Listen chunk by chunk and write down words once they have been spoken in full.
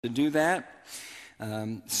to do that.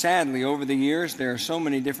 Sadly, over the years, there are so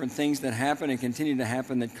many different things that happen and continue to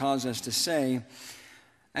happen that cause us to say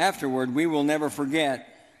afterward, we will never forget.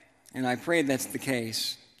 And I pray that's the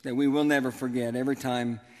case, that we will never forget every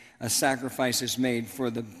time a sacrifice is made for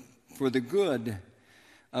the good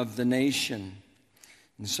of the nation.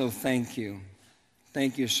 And so thank you.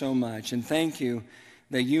 Thank you so much. And thank you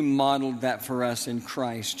that you modeled that for us in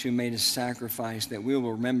Christ, who made a sacrifice that we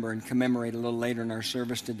will remember and commemorate a little later in our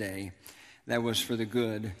service today. That was for the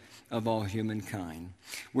good of all humankind.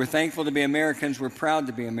 We're thankful to be Americans. We're proud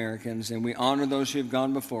to be Americans. And we honor those who have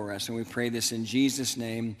gone before us. And we pray this in Jesus'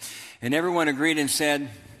 name. And everyone agreed and said,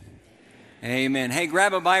 Amen. Hey,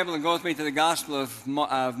 grab a Bible and go with me to the Gospel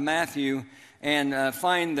of Matthew and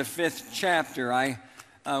find the 5th chapter. I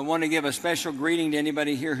want to give a special greeting to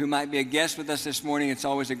anybody here who might be a guest with us this morning. It's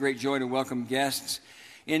always a great joy to welcome guests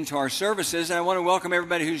into our services. And I want to welcome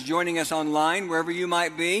everybody who's joining us online, wherever you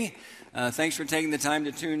might be. Thanks for taking the time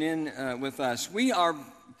to tune in with us. We are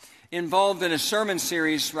involved in a sermon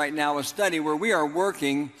series right now, a study where we are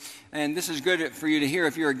working, and this is good for you to hear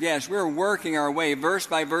if you're a guest, we're working our way verse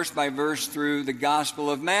by verse by verse through the Gospel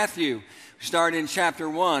of Matthew. We started in chapter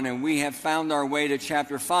 1, and we have found our way to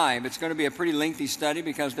chapter 5. It's going to be a pretty lengthy study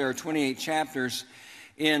because there are 28 chapters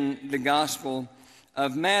in the Gospel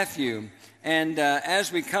of Matthew. And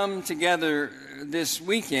as we come together this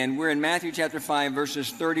weekend, we're in Matthew chapter 5, verses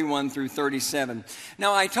 31 through 37.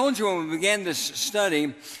 Now, I told you when we began this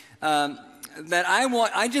study that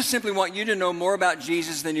I just simply want you to know more about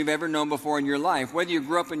Jesus than you've ever known before in your life. Whether you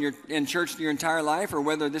grew up in church your entire life or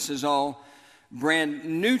whether this is all brand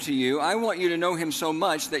new to you, I want you to know him so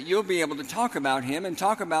much that you'll be able to talk about him and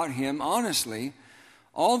talk about him honestly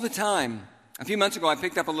all the time. A few months ago, I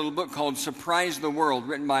picked up a little book called Surprise the World,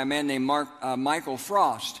 written by a man named Michael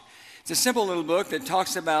Frost. It's a simple little book that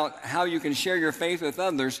talks about how you can share your faith with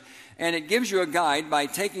others, and it gives you a guide by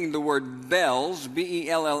taking the word bells,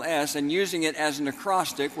 B-E-L-L-S, and using it as an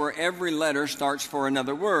acrostic where every letter starts for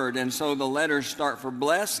another word. And so the letters start for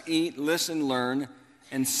bless, eat, listen, learn,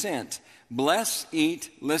 and sent. Bless, eat,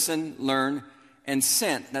 listen, learn, and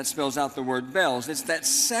sent. That spells out the word bells. It's that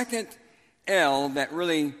second L that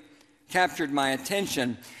really captured my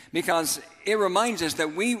attention because it reminds us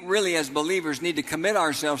that we really as believers need to commit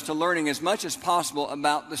ourselves to learning as much as possible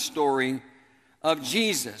about the story of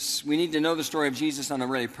Jesus. We need to know the story of Jesus in a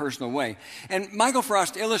really personal way. And Michael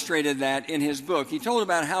Frost illustrated that in his book. He told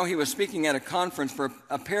about how he was speaking at a conference for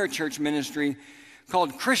a parachurch ministry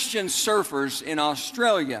called Christian Surfers in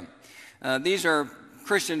Australia. These are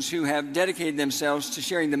Christians who have dedicated themselves to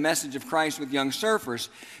sharing the message of Christ with young surfers.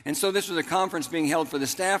 And so this was a conference being held for the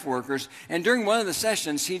staff workers. And during one of the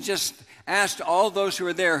sessions, he just asked all those who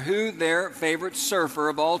were there who their favorite surfer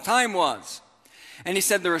of all time was. And he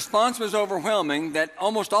said the response was overwhelming, that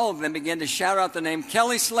almost all of them began to shout out the name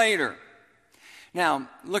Kelly Slater. Now,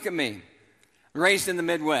 look at me. Raised in the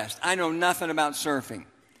Midwest. I know nothing about surfing.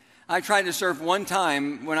 I tried to surf one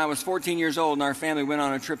time when I was 14 years old and our family went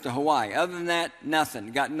on a trip to Hawaii. Other than that,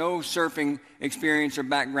 nothing. Got no surfing experience or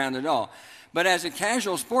background at all. But as a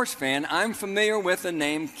casual sports fan, I'm familiar with the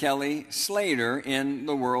name Kelly Slater in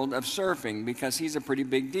the world of surfing because he's a pretty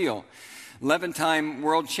big deal. 11-time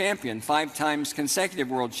world champion, 5 times consecutive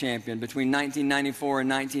world champion between 1994 and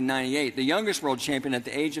 1998. The youngest world champion at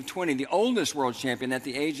the age of 20, the oldest world champion at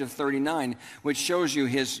the age of 39, which shows you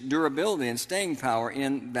his durability and staying power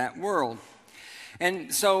in that world.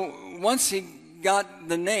 And so once he got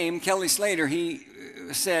the name Kelly Slater, he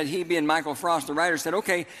said, he being Michael Frost, the writer, said,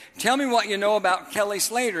 okay, tell me what you know about Kelly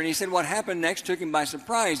Slater. And he said what happened next took him by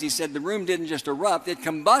surprise. He said the room didn't just erupt, it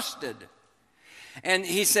combusted. And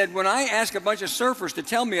he said, when I asked a bunch of surfers to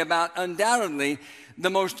tell me about undoubtedly the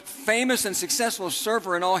most famous and successful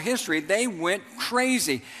surfer in all history, they went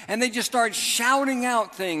crazy. And they just started shouting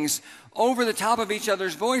out things over the top of each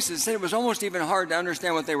other's voices. Said it was almost even hard to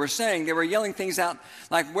understand what they were saying. They were yelling things out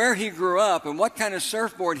like where he grew up and what kind of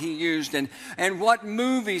surfboard he used and what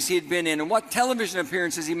movies he'd been in and what television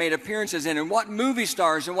appearances he made appearances in and what movie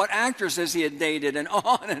stars and what actresses he had dated and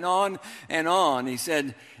on and on and on. He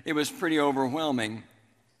said it was pretty overwhelming.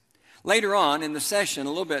 Later on in the session, a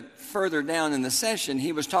little bit further down in the session,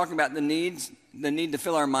 he was talking about the need to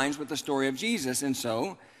fill our minds with the story of Jesus. And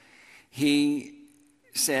so he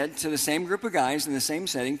said to the same group of guys in the same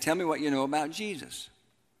setting, tell me what you know about Jesus.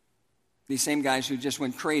 These same guys who just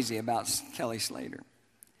went crazy about Kelly Slater.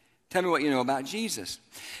 Tell me what you know about Jesus.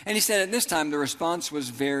 And he said at this time the response was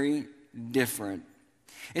very different.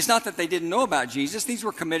 It's not that they didn't know about Jesus. These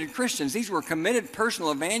were committed Christians. These were committed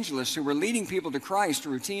personal evangelists who were leading people to Christ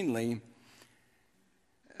routinely.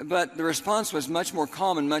 But the response was much more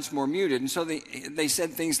calm and much more muted. And so they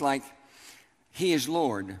said things like, He is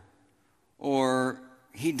Lord, or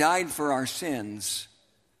He died for our sins,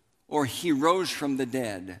 or He rose from the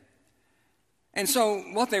dead. And so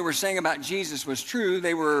what they were saying about Jesus was true.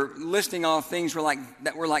 They were listing off things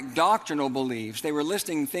that were like doctrinal beliefs. They were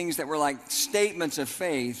listing things that were like statements of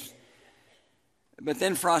faith. But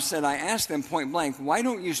then Frost said, I asked them point blank, why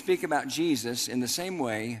don't you speak about Jesus in the same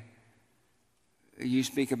way you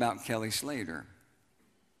speak about Kelly Slater?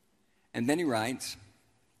 And then he writes,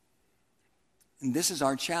 and this is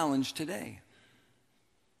our challenge today.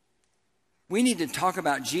 We need to talk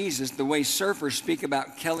about Jesus the way surfers speak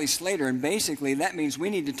about Kelly Slater, and basically that means we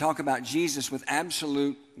need to talk about Jesus with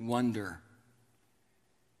absolute wonder.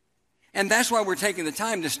 And that's why we're taking the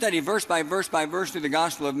time to study verse by verse by verse through the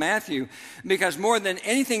Gospel of Matthew, because more than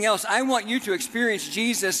anything else, I want you to experience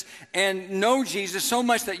Jesus and know Jesus so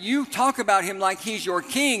much that you talk about Him like He's your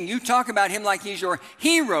King. You talk about Him like He's your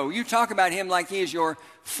hero. You talk about Him like He is your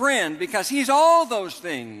friend, because He's all those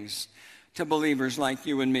things to believers like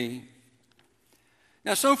you and me.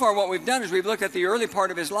 Now, so far what we've done is we've looked at the early part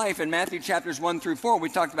of His life in Matthew chapters 1 through 4. We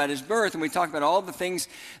talked about His birth, and we talked about all the things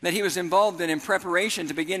that He was involved in preparation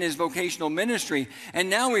to begin His vocational ministry. And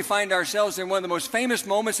now we find ourselves in one of the most famous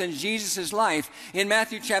moments in Jesus' life. In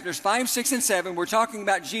Matthew chapters 5, 6, and 7, we're talking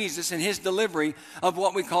about Jesus and His delivery of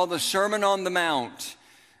what we call the Sermon on the Mount.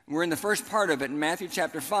 We're in the first part of it in Matthew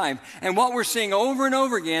chapter 5. And what we're seeing over and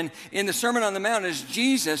over again in the Sermon on the Mount is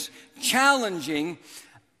Jesus challenging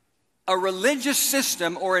a religious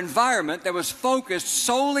system or environment that was focused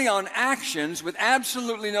solely on actions with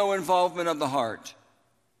absolutely no involvement of the heart.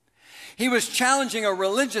 He was challenging a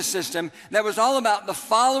religious system that was all about the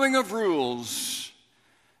following of rules,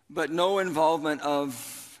 but no involvement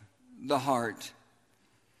of the heart.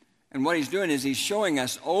 And what He's doing is He's showing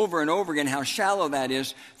us over and over again how shallow that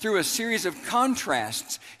is through a series of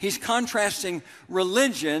contrasts. He's contrasting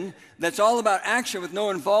religion that's all about action with no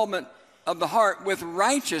involvement of the heart with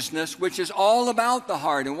righteousness, which is all about the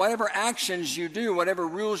heart. And whatever actions you do, whatever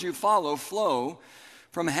rules you follow, flow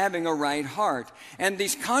from having a right heart. And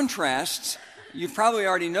these contrasts, you've probably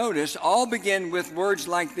already noticed, all begin with words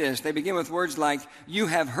like this. They begin with words like, you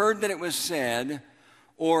have heard that it was said,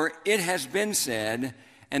 or it has been said.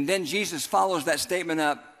 And then Jesus follows that statement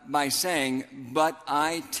up by saying, but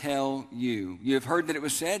I tell you. You have heard that it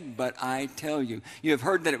was said, but I tell you. You have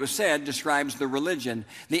heard that it was said describes the religion,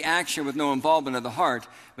 the action with no involvement of the heart.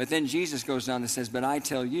 But then Jesus goes on and says, but I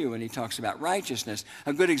tell you, and He talks about righteousness.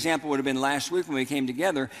 A good example would have been last week when we came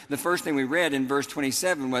together. The first thing we read in verse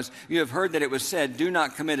 27 was, you have heard that it was said, do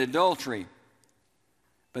not commit adultery.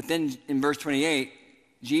 But then in verse 28,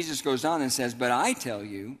 Jesus goes on and says, but I tell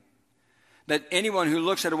you, that anyone who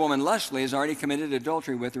looks at a woman lustfully has already committed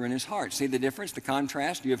adultery with her in his heart. See the difference, the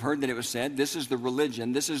contrast? You have heard that it was said, this is the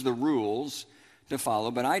religion, this is the rules to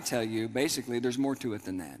follow. But I tell you, basically, there's more to it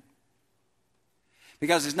than that.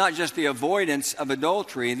 Because it's not just the avoidance of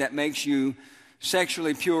adultery that makes you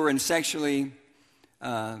sexually pure and sexually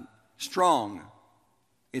strong.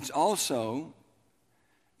 It's also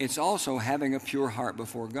having a pure heart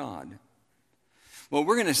before God. Well,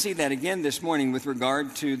 we're going to see that again this morning with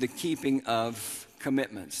regard to the keeping of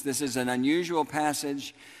commitments. This is an unusual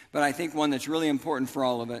passage, but I think one that's really important for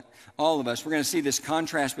all of us. We're going to see this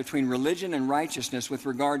contrast between religion and righteousness with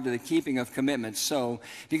regard to the keeping of commitments. So,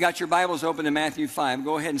 if you got your Bibles open to Matthew 5,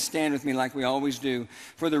 go ahead and stand with me like we always do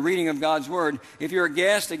for the reading of God's Word. If you're a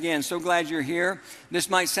guest, again, so glad you're here. This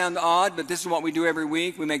might sound odd, but this is what we do every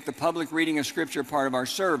week. We make the public reading of Scripture part of our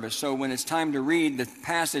service. So when it's time to read the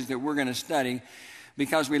passage that we're going to study,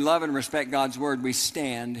 because we love and respect God's Word, we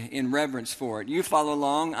stand in reverence for it. You follow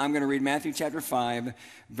along. I'm going to read Matthew chapter 5,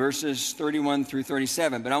 verses 31 through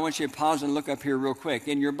 37. But I want you to pause and look up here real quick.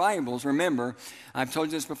 In your Bibles, remember, I've told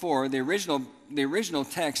you this before, the original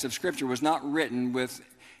text of Scripture was not written with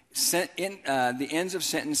the ends of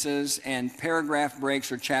sentences and paragraph breaks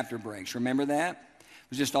or chapter breaks. Remember that?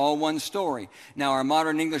 It was just all one story. Now, our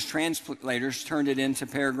modern English translators turned it into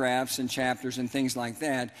paragraphs and chapters and things like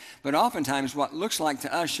that. But oftentimes, what looks like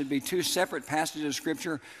to us should be two separate passages of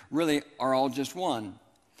Scripture really are all just one.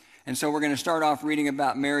 And so we're going to start off reading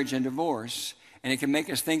about marriage and divorce. And it can make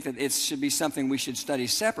us think that it should be something we should study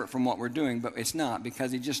separate from what we're doing, but it's not,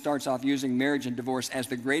 because he just starts off using marriage and divorce as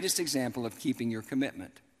the greatest example of keeping your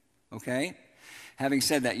commitment. Okay? Having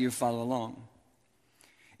said that, you follow along.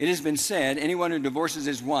 It has been said, anyone who divorces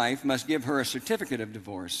his wife must give her a certificate of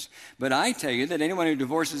divorce. But I tell you that anyone who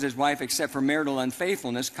divorces his wife except for marital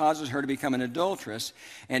unfaithfulness causes her to become an adulteress,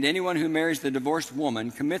 and anyone who marries the divorced woman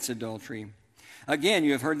commits adultery. Again,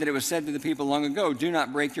 you have heard that it was said to the people long ago, do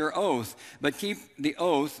not break your oath, but keep the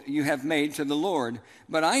oath you have made to the Lord.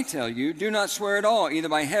 But I tell you, do not swear at all, either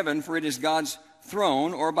by heaven, for it is God's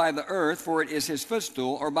throne, or by the earth, for it is his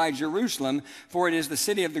footstool, or by Jerusalem, for it is the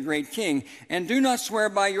city of the great king. And do not swear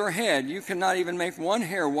by your head. You cannot even make one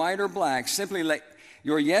hair white or black. Simply let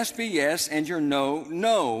your yes be yes, and your no,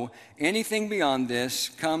 no. Anything beyond this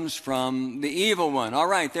comes from the evil one. All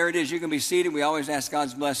right, there it is. You can be seated. We always ask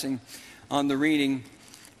God's blessing on the reading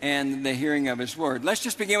and the hearing of his word. Let's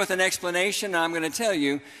just begin with an explanation. I'm going to tell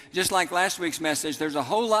you, just like last week's message, there's a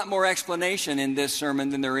whole lot more explanation in this sermon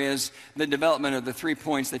than there is the development of the 3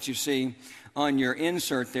 points that you see on your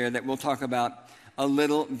insert there that we'll talk about a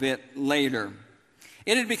little bit later.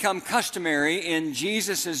 It had become customary in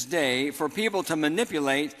Jesus' day for people to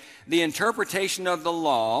manipulate the interpretation of the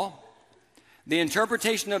law, the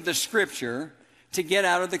interpretation of the scripture, to get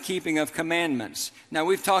out of the keeping of commandments. Now,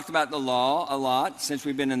 we've talked about the law a lot since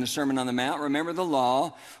we've been in the Sermon on the Mount. Remember, the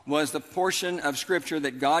law was the portion of Scripture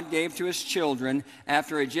that God gave to his children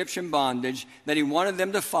after Egyptian bondage that he wanted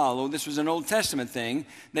them to follow. This was an Old Testament thing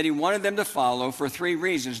that he wanted them to follow for 3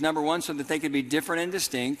 reasons. Number one, so that they could be different and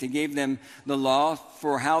distinct. He gave them the law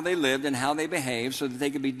for how they lived and how they behaved so that they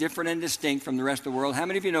could be different and distinct from the rest of the world. How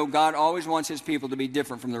many of you know God always wants his people to be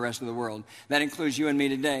different from the rest of the world? That includes you and me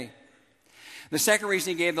today. The second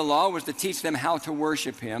reason he gave the law was to teach them how to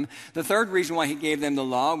worship him. The third reason why he gave them the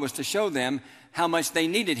law was to show them how much they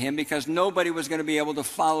needed him, because nobody was going to be able to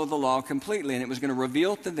follow the law completely, and it was going to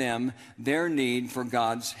reveal to them their need for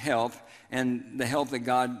God's help, and the help that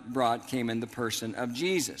God brought came in the person of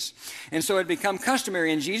Jesus. And so it had become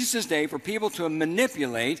customary in Jesus' day for people to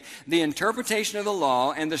manipulate the interpretation of the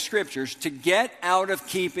law and the scriptures to get out of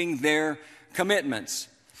keeping their commitments.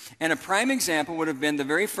 And a prime example would have been the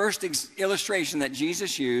very first illustration that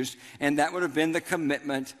Jesus used, and that would have been the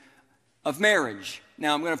commitment of marriage.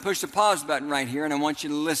 Now, I'm going to push the pause button right here, and I want you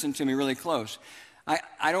to listen to me really close.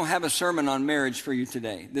 I don't have a sermon on marriage for you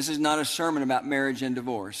today. This is not a sermon about marriage and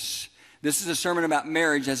divorce. This is a sermon about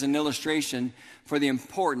marriage as an illustration for the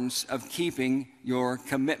importance of keeping your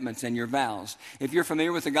commitments and your vows. If you're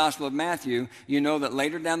familiar with the Gospel of Matthew, you know that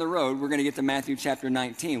later down the road, we're going to get to Matthew chapter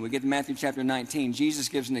 19. We get to Matthew chapter 19, Jesus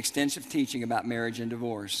gives an extensive teaching about marriage and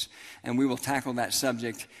divorce. And we will tackle that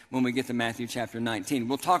subject when we get to Matthew chapter 19.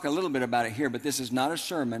 We'll talk a little bit about it here, but this is not a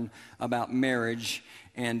sermon about marriage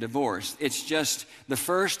and divorce. It's just the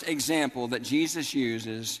first example that Jesus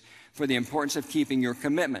uses for the importance of keeping your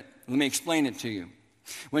commitment. Let me explain it to you.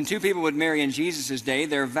 When 2 people would marry in Jesus' day,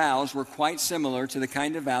 their vows were quite similar to the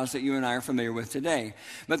kind of vows that you and I are familiar with today.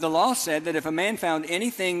 But the law said that if a man found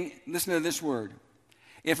anything, listen to this word,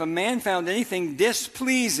 if a man found anything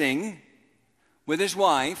displeasing with his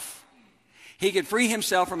wife, he could free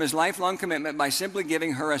himself from his lifelong commitment by simply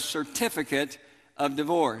giving her a certificate of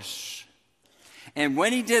divorce. And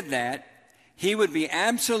when he did that, he would be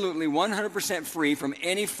absolutely 100% free from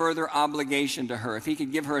any further obligation to her. If he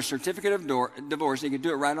could give her a certificate of divorce, he could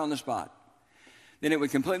do it right on the spot. Then it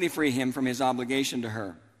would completely free him from his obligation to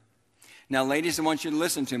her. Now, ladies, I want you to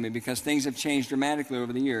listen to me because things have changed dramatically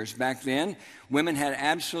over the years. Back then, women had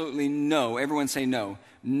absolutely no, everyone say no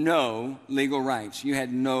legal rights. You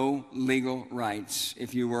had no legal rights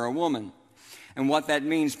if you were a woman. And what that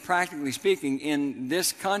means, practically speaking, in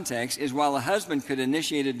this context, is while a husband could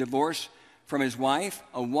initiate a divorce from his wife,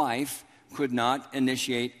 a wife could not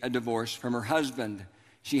initiate a divorce from her husband.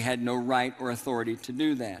 She had no right or authority to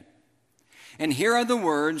do that. And here are the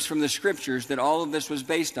words from the scriptures that all of this was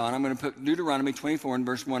based on. I'm going to put Deuteronomy 24 and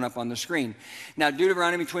verse 1 up on the screen. Now,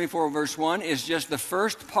 Deuteronomy 24 verse 1 is just the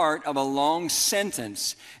first part of a long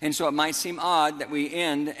sentence. And so it might seem odd that we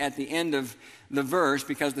end at the end of the verse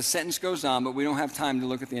because the sentence goes on, but we don't have time to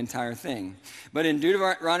look at the entire thing. But in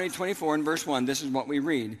Deuteronomy 24 and verse 1, this is what we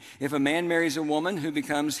read. If a man marries a woman who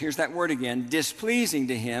becomes, here's that word again, displeasing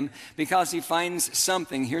to him because he finds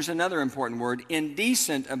something, here's another important word,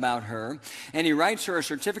 indecent about her, and he writes her a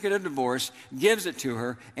certificate of divorce, gives it to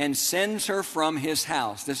her, and sends her from his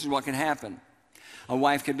house. This is what can happen. A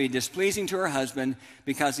wife could be displeasing to her husband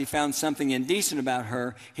because he found something indecent about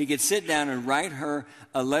her. He could sit down and write her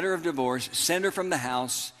a letter of divorce, send her from the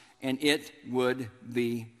house, and it would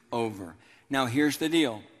be over. Now, here's the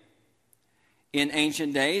deal. In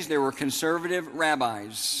ancient days, there were conservative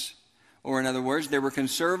rabbis, or in other words, there were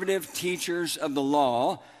conservative teachers of the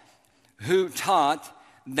law who taught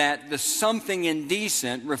that the something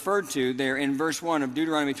indecent referred to there in verse 1 of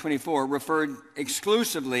Deuteronomy 24 referred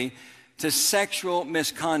exclusively to sexual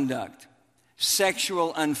misconduct,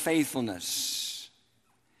 sexual unfaithfulness.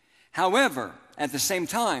 However, at the same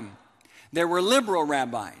time, there were liberal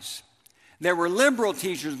rabbis. There were liberal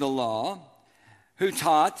teachers of the law who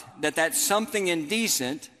taught that something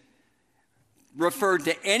indecent referred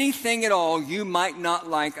to anything at all you might not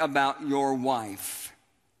like about your wife.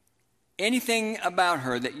 Anything about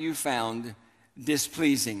her that you found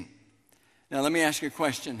displeasing. Now let me ask you a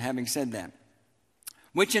question, having said that.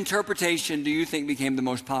 Which interpretation do you think became the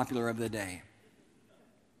most popular of the day?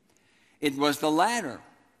 It was the latter.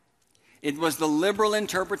 It was the liberal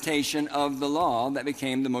interpretation of the law that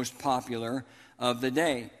became the most popular of the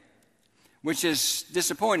day, which is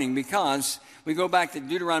disappointing because we go back to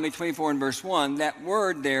Deuteronomy 24 and verse 1, that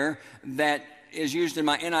word there that is used in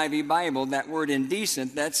my NIV Bible, that word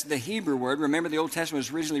indecent, that's the Hebrew word. Remember, the Old Testament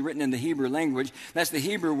was originally written in the Hebrew language. That's the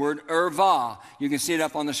Hebrew word ervah. You can see it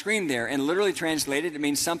up on the screen there. And literally translated, it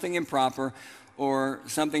means something improper or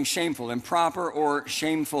something shameful, improper or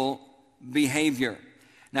shameful behavior.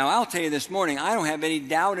 Now, I'll tell you this morning, I don't have any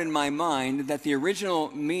doubt in my mind that the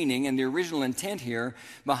original meaning and the original intent here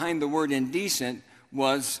behind the word indecent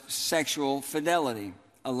was sexual fidelity,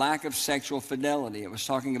 a lack of sexual fidelity. It was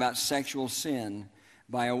talking about sexual sin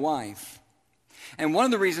by a wife. And one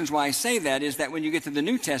of the reasons why I say that is that when you get to the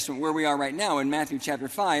New Testament, where we are right now in Matthew chapter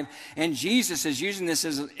 5, and Jesus is using this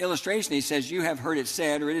as an illustration. He says, you have heard it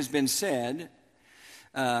said, or it has been said,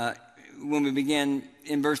 when we begin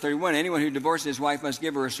in verse 31, anyone who divorces his wife must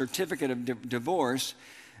give her a certificate of divorce.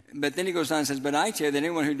 But then he goes on and says, but I tell you that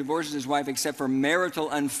anyone who divorces his wife except for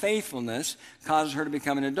marital unfaithfulness causes her to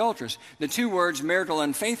become an adulteress. The two words marital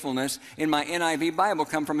unfaithfulness in my NIV Bible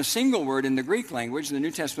come from a single word in the Greek language. The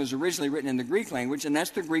New Testament was originally written in the Greek language, and that's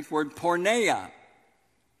the Greek word porneia.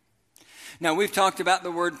 Now, we've talked about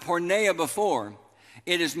the word porneia before.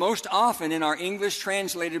 It is most often in our English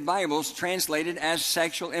translated Bibles translated as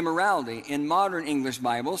sexual immorality. In modern English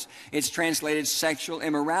Bibles, it's translated sexual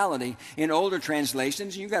immorality. In older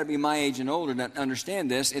translations, you've got to be my age and older to understand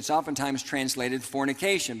this, it's oftentimes translated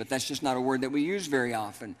fornication, but that's just not a word that we use very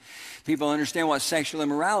often. People understand what sexual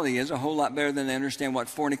immorality is a whole lot better than they understand what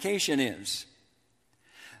fornication is.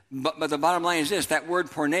 But the bottom line is this, that word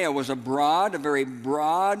porneia was a very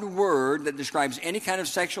broad word that describes any kind of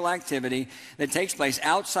sexual activity that takes place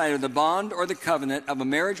outside of the bond or the covenant of a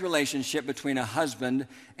marriage relationship between a husband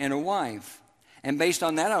and a wife. And based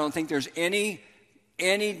on that, I don't think there's any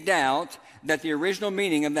doubt that the original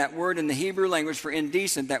meaning of that word in the Hebrew language for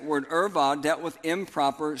indecent, that word ervah, dealt with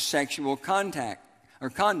improper sexual conduct.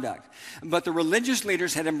 But the religious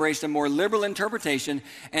leaders had embraced a more liberal interpretation,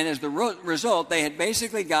 and as the result, they had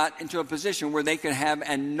basically got into a position where they could have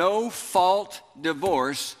a no-fault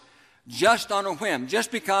divorce just on a whim, just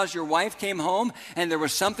because your wife came home and there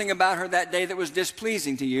was something about her that day that was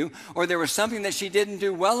displeasing to you, or there was something that she didn't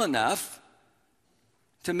do well enough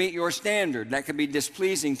to meet your standard. That could be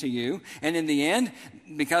displeasing to you. And in the end,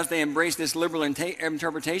 because they embraced this liberal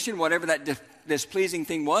interpretation, whatever that displeasing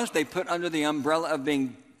thing was, they put under the umbrella of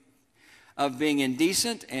being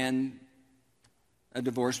indecent, and a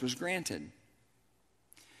divorce was granted.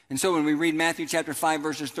 And so when we read Matthew chapter 5,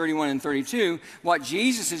 verses 31 and 32, what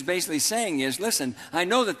Jesus is basically saying is, listen, I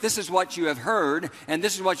know that this is what you have heard and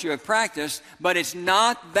this is what you have practiced, but it's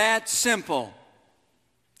not that simple.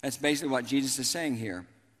 That's basically what Jesus is saying here.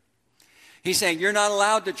 He's saying you're not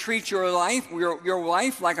allowed to treat your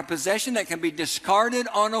wife like a possession that can be discarded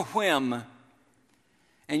on a whim.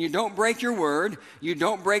 And you don't break your word, you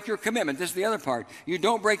don't break your commitment. This is the other part. You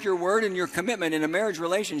don't break your word and your commitment in a marriage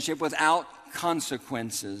relationship without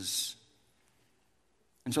consequences.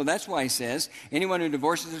 And so that's why he says, anyone who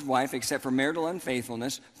divorces his wife except for marital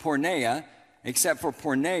unfaithfulness, porneia,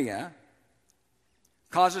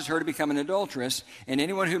 causes her to become an adulteress, and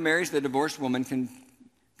anyone who marries the divorced woman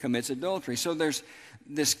commits adultery. So there's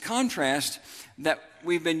this contrast that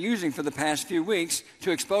we've been using for the past few weeks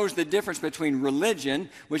to expose the difference between religion,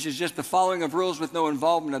 which is just the following of rules with no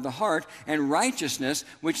involvement of the heart, and righteousness,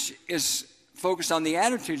 which is focused on the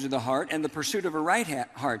attitudes of the heart and the pursuit of a right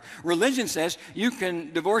heart. Religion says you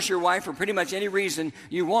can divorce your wife for pretty much any reason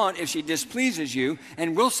you want if she displeases you,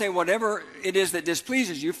 and we'll say whatever it is that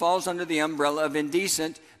displeases you falls under the umbrella of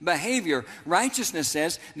indecent behavior. Righteousness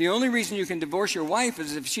says the only reason you can divorce your wife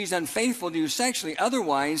is if she's unfaithful to you sexually.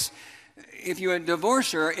 Otherwise, if you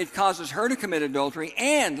divorce her, it causes her to commit adultery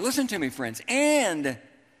and, listen to me friends, and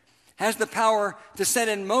has the power to set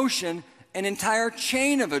in motion an entire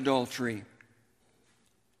chain of adultery.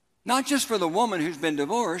 Not just for the woman who's been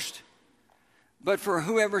divorced, but for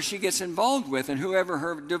whoever she gets involved with and whoever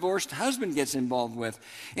her divorced husband gets involved with.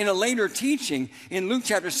 In a later teaching, in Luke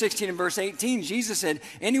chapter 16 and verse 18, Jesus said,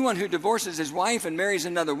 anyone who divorces his wife and marries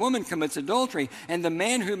another woman commits adultery, and the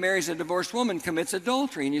man who marries a divorced woman commits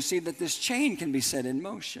adultery. And you see that this chain can be set in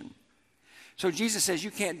motion. So Jesus says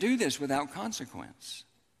you can't do this without consequence.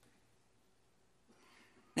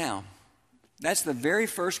 Now, that's the very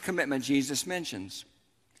first commitment Jesus mentions.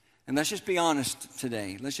 And let's just be honest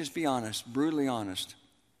today. Let's just be honest, brutally honest.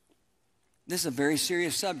 This is a very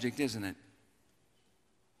serious subject, isn't it?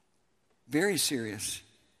 Very serious.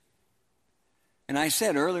 And I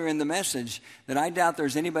said earlier in the message that I doubt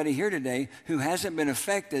there's anybody here today who hasn't been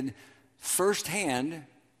affected firsthand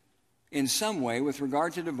in some way with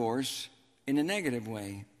regard to divorce in a negative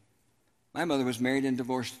way. My mother was married and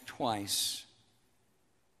divorced twice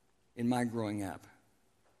in my growing up.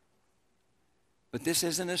 But this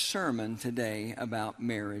isn't a sermon today about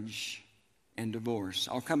marriage and divorce.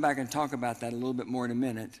 I'll come back and talk about that a little bit more in a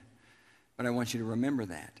minute, but I want you to remember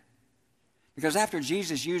that. Because after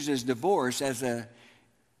Jesus uses divorce as an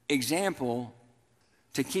example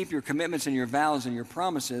to keep your commitments and your vows and your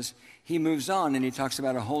promises, he moves on and he talks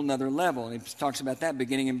about a whole nother level. And he talks about that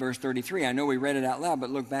beginning in verse 33. I know we read it out loud, but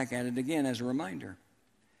look back at it again as a reminder.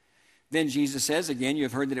 Then Jesus says, again, you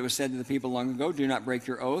have heard that it was said to the people long ago, do not break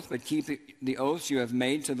your oath, but keep the oaths you have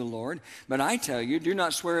made to the Lord. But I tell you, do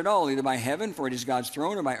not swear at all, either by heaven, for it is God's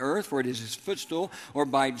throne, or by earth, for it is his footstool, or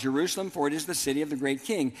by Jerusalem, for it is the city of the great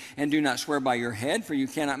king. And do not swear by your head, for you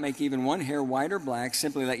cannot make even one hair white or black.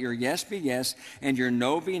 Simply let your yes be yes, and your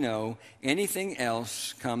no be no. Anything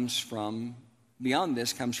else beyond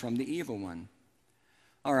this comes from the evil one.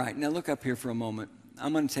 All right, now look up here for a moment.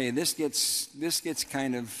 I'm going to tell you, this gets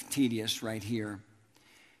kind of tedious right here.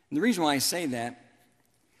 And the reason why I say that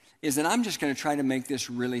is that I'm just going to try to make this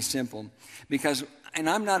really simple. Because, and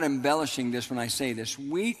I'm not embellishing this when I say this,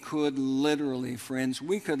 we could literally, friends,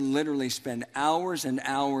 spend hours and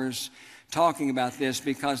hours talking about this,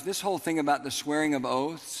 because this whole thing about the swearing of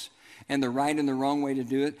oaths and the right and the wrong way to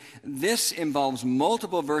do it, this involves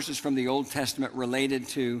multiple verses from the Old Testament related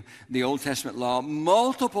to the Old Testament law,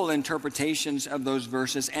 multiple interpretations of those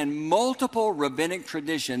verses, and multiple rabbinic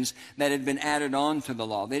traditions that had been added on to the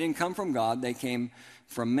law. They didn't come from God, they came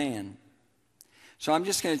from man. So I'm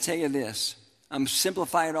just going to tell you this. I'm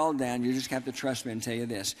simplify it all down. You just have to trust me and tell you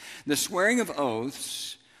this. The swearing of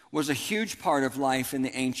oaths was a huge part of life in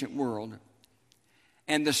the ancient world.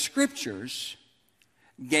 And the scriptures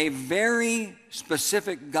gave very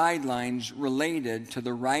specific guidelines related to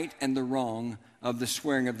the right and the wrong of the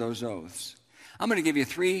swearing of those oaths. I'm going to give you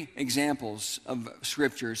 3 examples of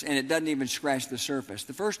scriptures, and it doesn't even scratch the surface.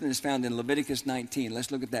 The first one is found in Leviticus 19. Let's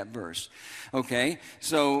look at that verse. Okay,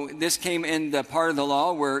 so this came in the part of the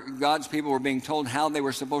law where God's people were being told how they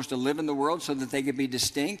were supposed to live in the world so that they could be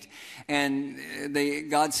distinct. And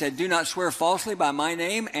God said, do not swear falsely by my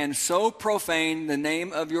name, and so profane the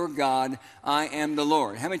name of your God. I am the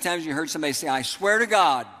Lord. How many times have you heard somebody say, I swear to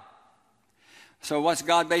God? So what's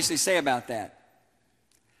God basically say about that?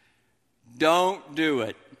 Don't do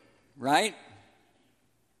it, right?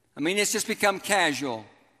 I mean, it's just become casual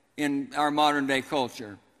in our modern day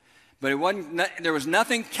culture. But there was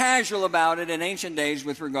nothing casual about it in ancient days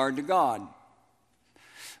with regard to God.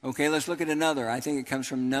 Okay, let's look at another. I think it comes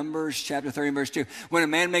from Numbers chapter 30, verse 2. When a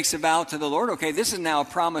man makes a vow to the Lord, okay, this is now a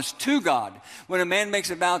promise to God. When a man makes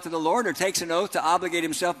a vow to the Lord or takes an oath to obligate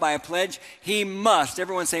himself by a pledge, he must,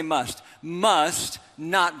 everyone say must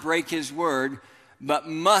not break his word, but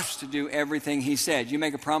must do everything he said. You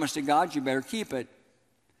make a promise to God, you better keep it.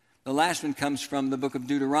 The last one comes from the book of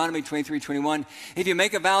Deuteronomy 23:21. If you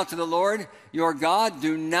make a vow to the Lord your God,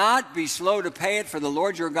 do not be slow to pay it, for the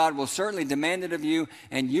Lord your God will certainly demand it of you,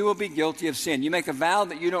 and you will be guilty of sin. You make a vow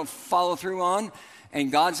that you don't follow through on, and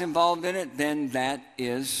God's involved in it, then that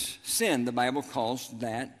is sin. The Bible calls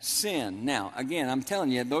that sin. Now, again, I'm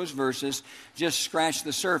telling you, those verses just scratch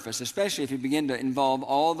the surface, especially if you begin to involve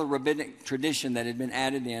all the rabbinic tradition that had been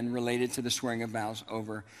added in related to the swearing of vows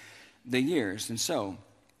over the years. And so,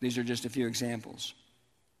 these are just a few examples.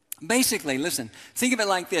 Basically, listen, think of it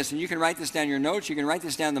like this, and you can write this down in your notes. You can write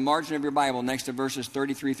this down in the margin of your Bible next to verses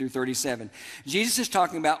 33 through 37. Jesus is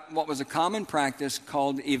talking about what was a common practice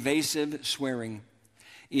called evasive swearing.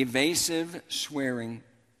 Evasive swearing.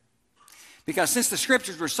 Because since the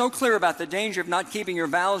scriptures were so clear about the danger of not keeping your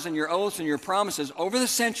vows and your oaths and your promises, over the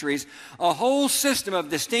centuries, a whole system of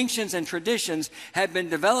distinctions and traditions had been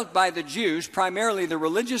developed by the Jews, primarily the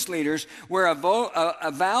religious leaders, where a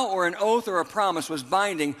vow or an oath or a promise was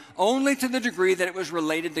binding only to the degree that it was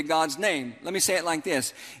related to God's name. Let me say it like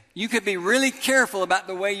this. You could be really careful about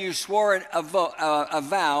the way you swore a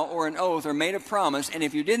vow or an oath or made a promise, and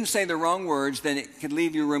if you didn't say the wrong words, then it could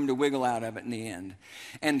leave you room to wiggle out of it in the end.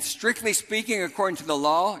 And strictly speaking, according to the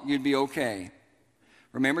law, you'd be okay.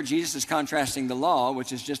 Remember, Jesus is contrasting the law,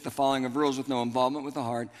 which is just the following of rules with no involvement with the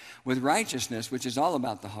heart, with righteousness, which is all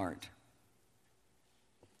about the heart.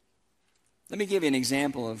 Let me give you an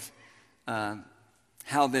example of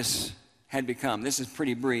how this had become. This is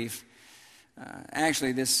pretty brief.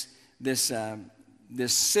 Actually, this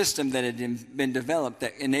system that had been developed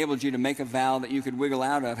that enabled you to make a vow that you could wiggle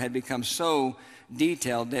out of had become so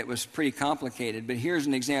detailed that it was pretty complicated. But here's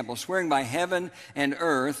an example. Swearing by heaven and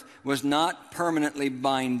earth was not permanently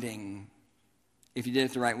binding if you did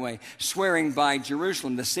it the right way. Swearing by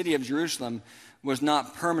Jerusalem, the city of Jerusalem, was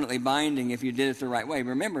not permanently binding if you did it the right way.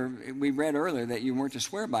 Remember, we read earlier that you weren't to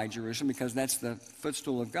swear by Jerusalem because that's the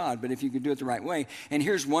footstool of God. But if you could do it the right way, and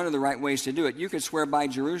here's one of the right ways to do it. You could swear by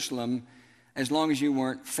Jerusalem as long as you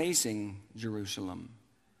weren't facing Jerusalem.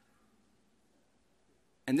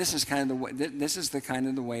 And this is kind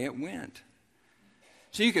of the way it went.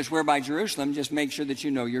 So you could swear by Jerusalem, just make sure that you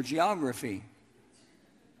know your geography.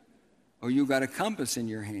 Or you got a compass in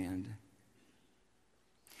your hand.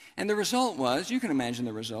 And the result was, you can imagine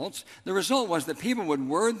the results. The result was that people would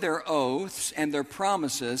word their oaths and their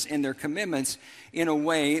promises and their commitments in a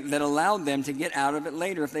way that allowed them to get out of it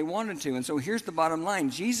later if they wanted to. And so here's the bottom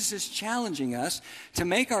line. Jesus is challenging us to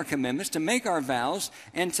make our commitments, to make our vows,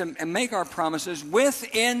 and to make our promises with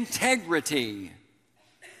integrity.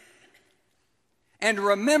 And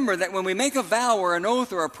remember that when we make a vow or an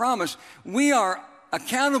oath or a promise, we are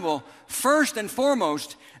accountable first and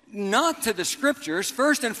foremost not to the Scriptures,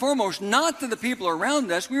 first and foremost not to the people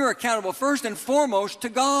around us. We are accountable first and foremost to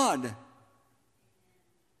God.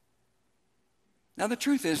 Now the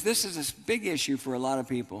truth is, this is a big issue for a lot of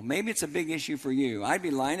people. Maybe it's a big issue for you. I'd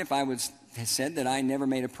be lying if I had said that I never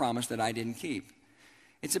made a promise that I didn't keep.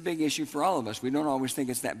 It's a big issue for all of us. We don't always think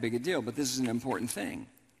it's that big a deal, but this is an important thing.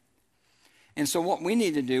 And so what we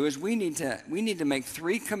need to do is we need to make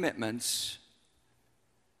 3 commitments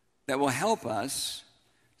that will help us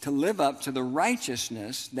to live up to the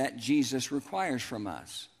righteousness that Jesus requires from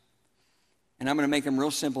us. And I'm going to make them real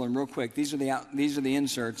simple and real quick. These are the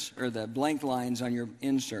inserts, or the blank lines on your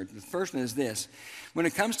insert. The first one is this. When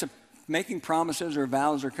it comes to making promises or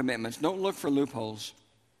vows or commitments, don't look for loopholes.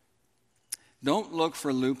 Don't look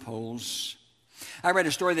for loopholes. I read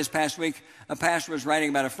a story this past week. A pastor was writing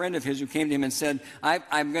about a friend of his who came to him and said,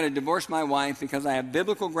 I'm going to divorce my wife because I have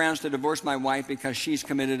biblical grounds to divorce my wife because she's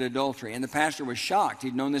committed adultery. And the pastor was shocked.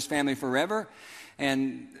 He'd known this family forever,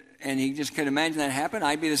 and he just could imagine that happen.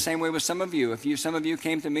 I'd be the same way with some of you. If some of you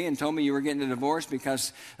came to me and told me you were getting a divorce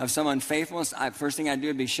because of some unfaithfulness, first thing I'd do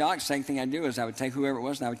would be shocked. Second thing I'd do is I would take whoever it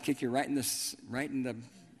was and I would kick you right in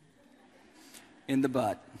the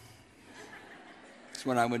butt. That's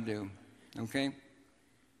what I would do. Okay?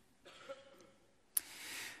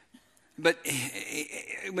 But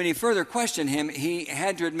when he further questioned him, he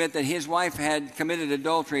had to admit that his wife had committed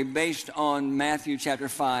adultery based on Matthew chapter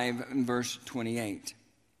 5 and verse 28.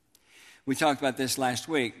 We talked about this last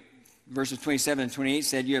week. Verses 27 and 28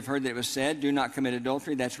 said, you have heard that it was said, do not commit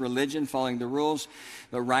adultery. That's religion, following the rules.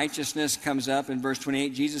 But righteousness comes up in verse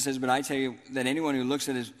 28. Jesus says, but I tell you that anyone who looks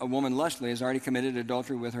at a woman lustfully has already committed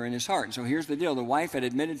adultery with her in his heart. And so here's the deal. The wife had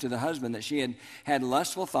admitted to the husband that she had had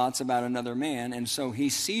lustful thoughts about another man. And so he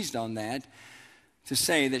seized on that to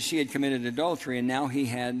say that she had committed adultery. And now he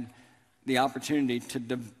had the opportunity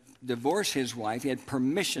to divorce his wife. He had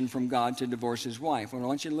permission from God to divorce his wife. Well, I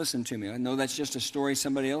want you to listen to me. I know that's just a story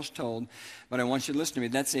somebody else told, but I want you to listen to me.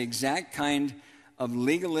 That's the exact kind of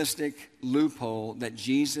legalistic loophole that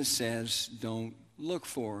Jesus says don't look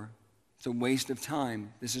for. It's a waste of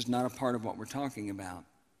time. This is not a part of what we're talking about.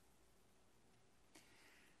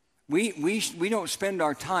 We don't spend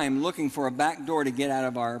our time looking for a back door to get out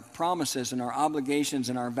of our promises and our obligations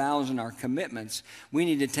and our vows and our commitments. We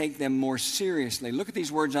need to take them more seriously. Look at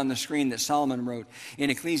these words on the screen that Solomon wrote in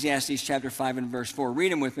Ecclesiastes chapter 5 and verse 4.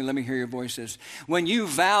 Read them with me. Let me hear your voices. When you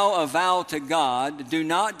vow a vow to God, do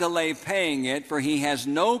not delay paying it, for he has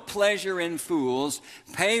no pleasure in fools.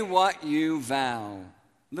 Pay what you vow.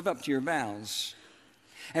 Live up to your vows.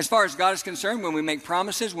 As far as God is concerned, when we make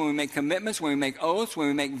promises, when we make commitments, when we make oaths, when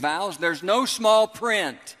we make vows, there's no small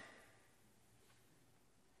print.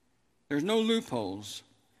 There's no loopholes.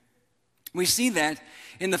 We see that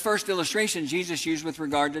in the first illustration Jesus used with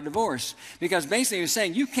regard to divorce. Because basically he was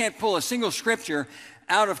saying you can't pull a single scripture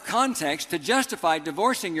out of context to justify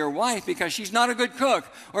divorcing your wife because she's not a good cook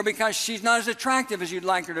or because she's not as attractive as you'd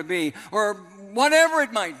like her to be or whatever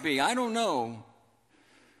it might be. I don't know.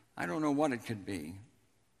 I don't know what it could be.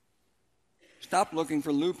 Stop looking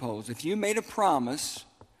for loopholes. If you made a promise,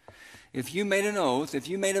 if you made an oath, if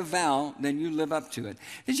you made a vow, then you live up to it.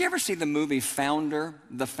 Did you ever see the movie Founder,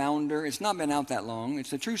 The Founder? It's not been out that long.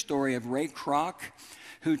 It's a true story of Ray Kroc,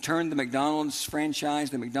 who turned the McDonald's franchise,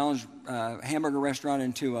 the McDonald's hamburger restaurant,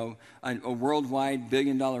 into a worldwide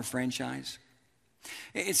billion-dollar franchise.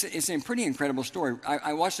 It's a pretty incredible story.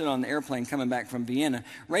 I watched it on the airplane coming back from Vienna.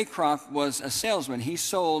 Ray Kroc was a salesman. He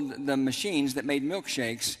sold the machines that made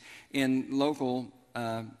milkshakes in local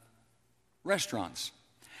restaurants.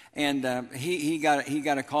 And he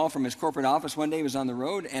got a call from his corporate office one day. He was on the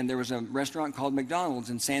road, and there was a restaurant called McDonald's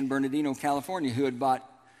in San Bernardino, California, who had bought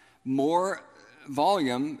more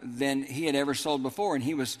volume than he had ever sold before. And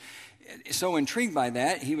he was so intrigued by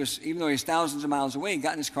that, even though he was thousands of miles away, he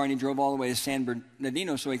got in his car and he drove all the way to San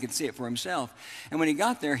Bernardino so he could see it for himself. And when he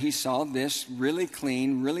got there, he saw this really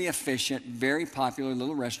clean, really efficient, very popular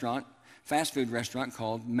little restaurant, fast food restaurant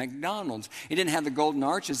called McDonald's. It didn't have the golden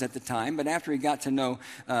arches at the time, but after he got to know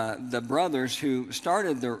the brothers who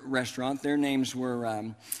started the restaurant, their names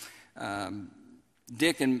were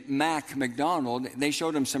Dick and Mac McDonald. They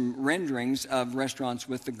showed him some renderings of restaurants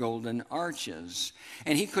with the golden arches,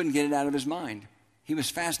 and he couldn't get it out of his mind. He was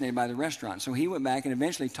fascinated by the restaurant, so he went back and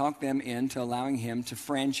eventually talked them into allowing him to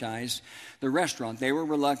franchise the restaurant. They were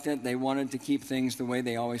reluctant. They wanted to keep things the way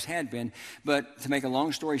they always had been, but to make a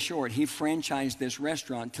long story short, he franchised this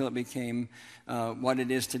restaurant till it became what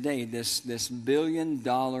it is today, this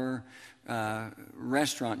billion-dollar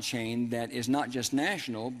restaurant chain that is not just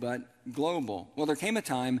national, but global. Well, there came a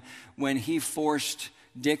time when he forced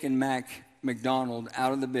Dick and Mac McDonald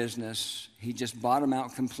out of the business. He just bought them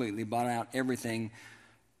out completely, bought out everything,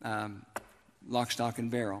 lock, stock, and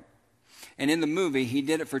barrel. And in the movie, he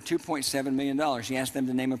did it for $2.7 million. He asked them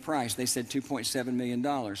to name a price. They said $2.7 million.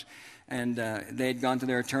 And they had gone to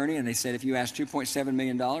their attorney, and they said, if you ask $2.7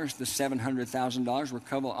 million, the $700,000 will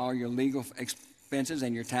cover all your legal expenses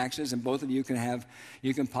and your taxes, and both of you can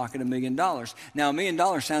pocket $1 million. Now, $1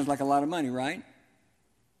 million sounds like a lot of money, right?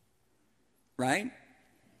 Right?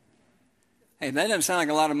 Hey, if that doesn't sound like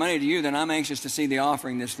a lot of money to you, then I'm anxious to see the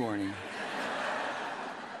offering this morning.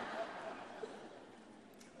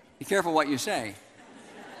 Be careful what you say.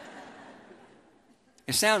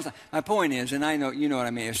 It sounds like, my point is, and I know you know what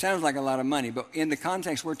I mean, it sounds like a lot of money, but in the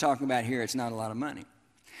context we're talking about here, it's not a lot of money.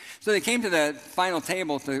 So they came to the final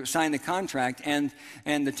table to sign the contract, and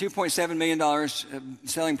the $2.7 million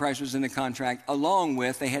selling price was in the contract, along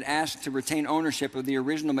with they had asked to retain ownership of the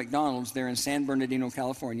original McDonald's there in San Bernardino,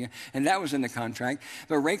 California, and that was in the contract.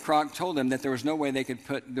 But Ray Kroc told them that there was no way they could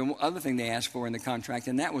put the other thing they asked for in the contract,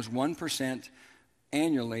 and that was 1%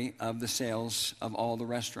 annually of the sales of all the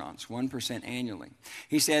restaurants, 1% annually.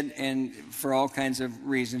 He said, and for all kinds of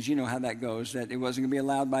reasons, you know how that goes, that it wasn't going to be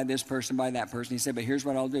allowed by this person, by that person. He said, but here's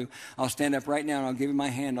what I'll do. I'll stand up right now and I'll give you my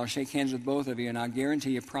hand. I'll shake hands with both of you, and I'll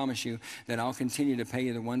guarantee you, promise you, that I'll continue to pay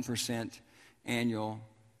you the 1% annual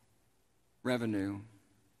revenue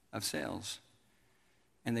of sales.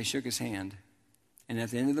 And they shook his hand. And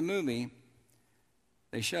at the end of the movie,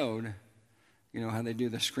 they showed, you know how they do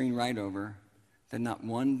the screen right over, that not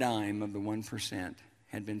one dime of the 1%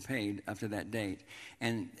 had been paid up to that date.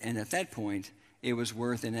 And at that point, it was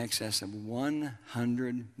worth in excess of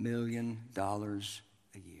 $100 million a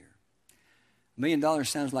year. $1 million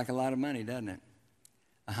sounds like a lot of money, doesn't it?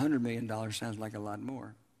 $100 million sounds like a lot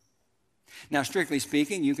more. Now, strictly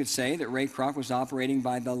speaking, you could say that Ray Kroc was operating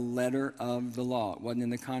by the letter of the law. It wasn't in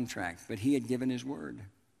the contract, but he had given his word.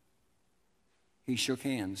 He shook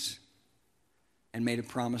hands and made a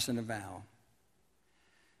promise and a vow.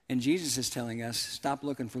 And Jesus is telling us, stop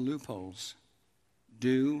looking for loopholes.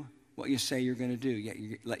 Do what you say you're going to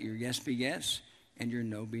do. Let your yes be yes and your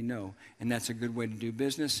no be no. And that's a good way to do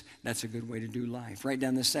business. That's a good way to do life. Write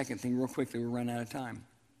down the second thing real quickly. We'll run out of time.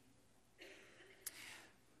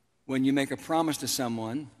 When you make a promise to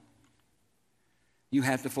someone, you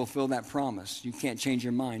have to fulfill that promise. You can't change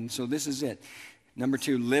your mind. So this is it. Number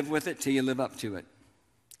 2, live with it till you live up to it.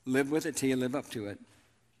 Live with it till you live up to it.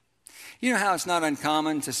 You know how it's not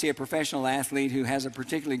uncommon to see a professional athlete who has a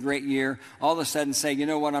particularly great year all of a sudden say, you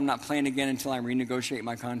know what, I'm not playing again until I renegotiate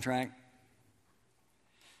my contract?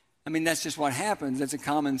 I mean, that's just what happens. That's a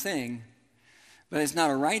common thing. But it's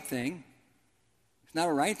not a right thing. It's not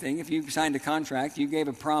a right thing. If you signed a contract, you gave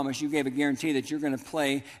a promise, you gave a guarantee that you're going to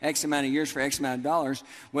play X amount of years for X amount of dollars,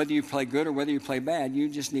 whether you play good or whether you play bad, you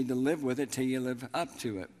just need to live with it till you live up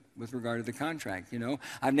to it. With regard to the contract, you know.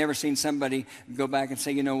 I've never seen somebody go back and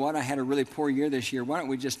say, you know what, I had a really poor year this year. Why don't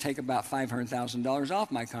we just take about $500,000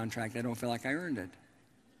 off my contract? I don't feel like I earned it.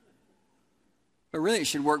 But really, it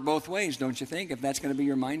should work both ways, don't you think, if that's going to be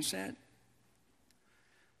your mindset?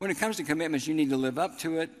 When it comes to commitments, you need to live up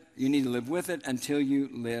to it. You need to live with it until you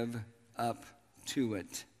live up to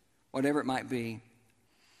it, whatever it might be.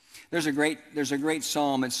 There's a great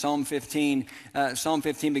psalm. It's Psalm 15. Psalm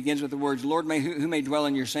 15 begins with the words, Lord, who may dwell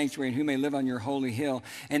in your sanctuary and who may live on your holy hill.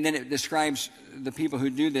 And then it describes the people who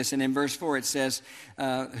do this. And in verse 4 it says,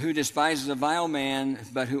 who despises a vile man,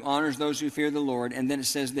 but who honors those who fear the Lord. And then it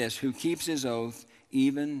says this, who keeps his oath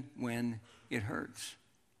even when it hurts.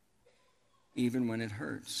 Even when it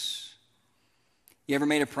hurts. You ever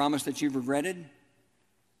made a promise that you've regretted?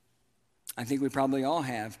 I think we probably all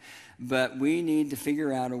have. But we need to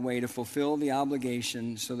figure out a way to fulfill the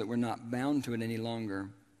obligation so that we're not bound to it any longer.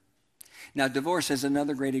 Now, divorce is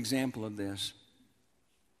another great example of this.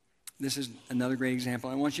 This is another great example.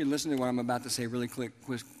 I want you to listen to what I'm about to say really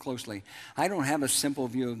closely. I don't have a simple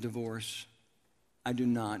view of divorce. I do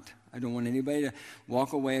not. I don't want anybody to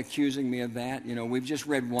walk away accusing me of that. You know, we've just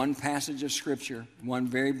read one passage of Scripture, one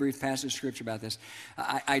very brief passage of Scripture about this.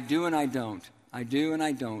 I do and I don't. I do and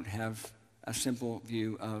I don't have a simple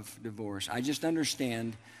view of divorce. I just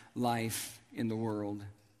understand life in the world,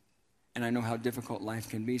 and I know how difficult life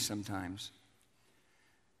can be sometimes.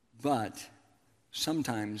 But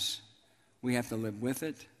sometimes we have to live with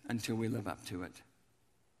it until we live up to it.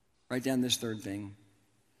 Write down this third thing.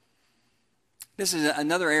 This is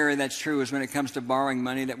another area that's true is when it comes to borrowing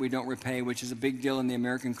money that we don't repay, which is a big deal in the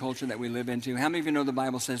American culture that we live into. How many of you know the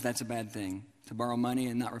Bible says that's a bad thing, to borrow money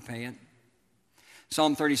and not repay it?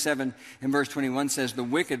 Psalm 37 in verse 21 says, the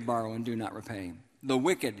wicked borrow and do not repay. The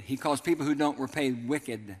wicked, he calls people who don't repay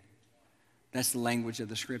wicked. That's the language of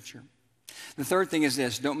the Scripture. The third thing is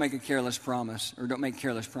this, don't make a careless promise, or don't make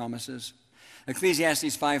careless promises.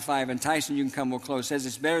 Ecclesiastes 5:5, and Tyson, you can come, we'll close, says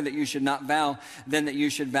it's better that you should not vow than that you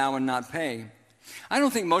should vow and not pay. I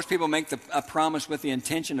don't think most people make a promise with the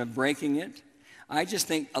intention of breaking it. I just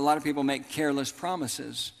think a lot of people make careless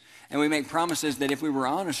promises. And we make promises that if we were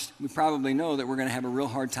honest, we probably know that we're going to have a real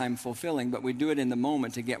hard time fulfilling, but we do it in the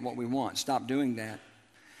moment to get what we want. Stop doing that.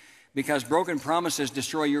 Because broken promises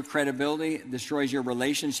destroy your credibility, it destroys your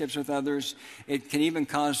relationships with others. It can even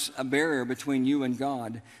cause a barrier between you and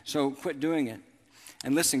God. So quit doing it.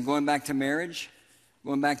 And listen, going back to marriage,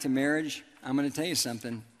 I'm going to tell you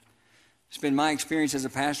something. It's been my experience as a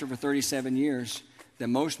pastor for 37 years that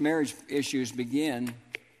most marriage issues begin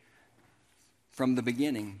from the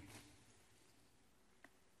beginning.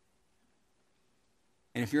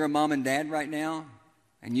 And if you're a mom and dad right now,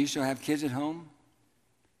 and you still have kids at home,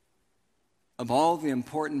 of all the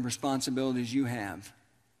important responsibilities you have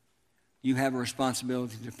a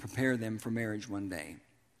responsibility to prepare them for marriage one day.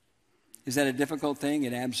 Is that a difficult thing?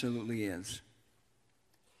 It absolutely is.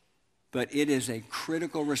 But it is a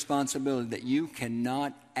critical responsibility that you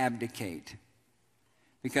cannot abdicate.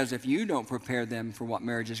 Because if you don't prepare them for what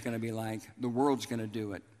marriage is going to be like, the world's going to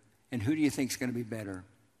do it. And who do you think is going to be better?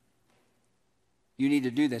 You need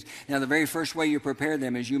to do this. Now, the very first way you prepare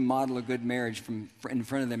them is you model a good marriage in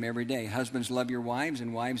front of them every day. Husbands, love your wives,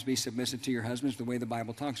 and wives, be submissive to your husbands the way the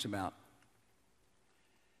Bible talks about.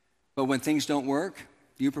 But when things don't work,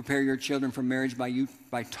 you prepare your children for marriage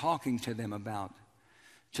by talking to them about.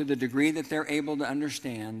 To the degree that they're able to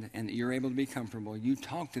understand and that you're able to be comfortable, you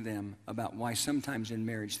talk to them about why sometimes in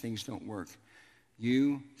marriage things don't work.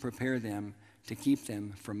 You prepare them to keep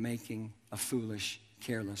them from making a foolish,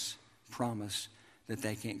 careless promise that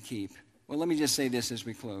they can't keep. Well, let me just say this as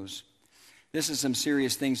we close. This is some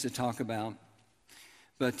serious things to talk about.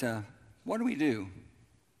 But what do we do,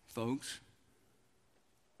 folks?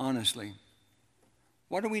 Honestly,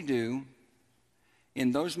 what do we do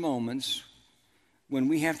in those moments when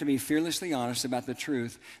we have to be fearlessly honest about the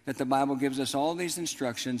truth that the Bible gives us all these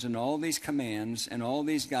instructions and all these commands and all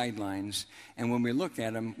these guidelines, and when we look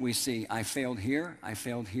at them, we see, I failed here, I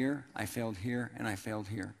failed here, I failed here, and I failed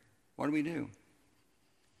here. What do we do?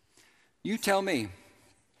 You tell me,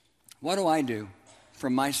 what do I do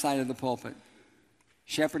from my side of the pulpit,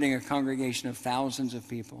 shepherding a congregation of thousands of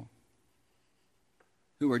people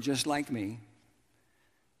who are just like me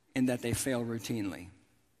in that they fail routinely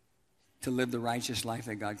to live the righteous life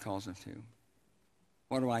that God calls them to?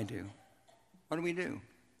 What do I do? What do we do?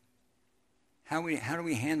 How do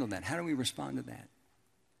we handle that? How do we respond to that?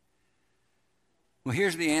 Well,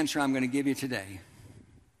 here's the answer I'm going to give you today.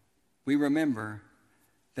 We remember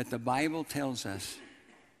that the Bible tells us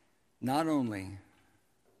not only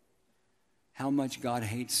how much God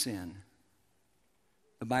hates sin,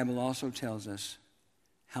 the Bible also tells us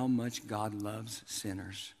how much God loves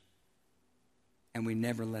sinners. And we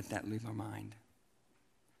never let that leave our mind.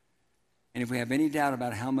 And if we have any doubt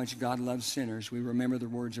about how much God loves sinners, we remember the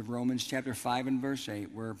words of Romans chapter 5 and verse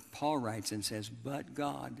 8, where Paul writes and says, but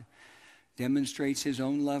God demonstrates his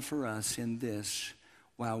own love for us in this: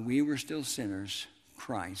 while we were still sinners,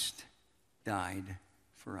 Christ died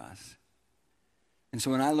for us. And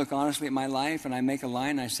so when I look honestly at my life and I make a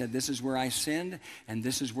line, I said, this is where I sinned, and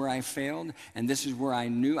this is where I failed, and this is where I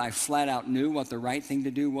flat out knew what the right thing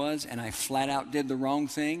to do was, and I flat out did the wrong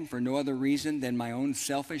thing for no other reason than my own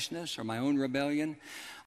selfishness or my own rebellion.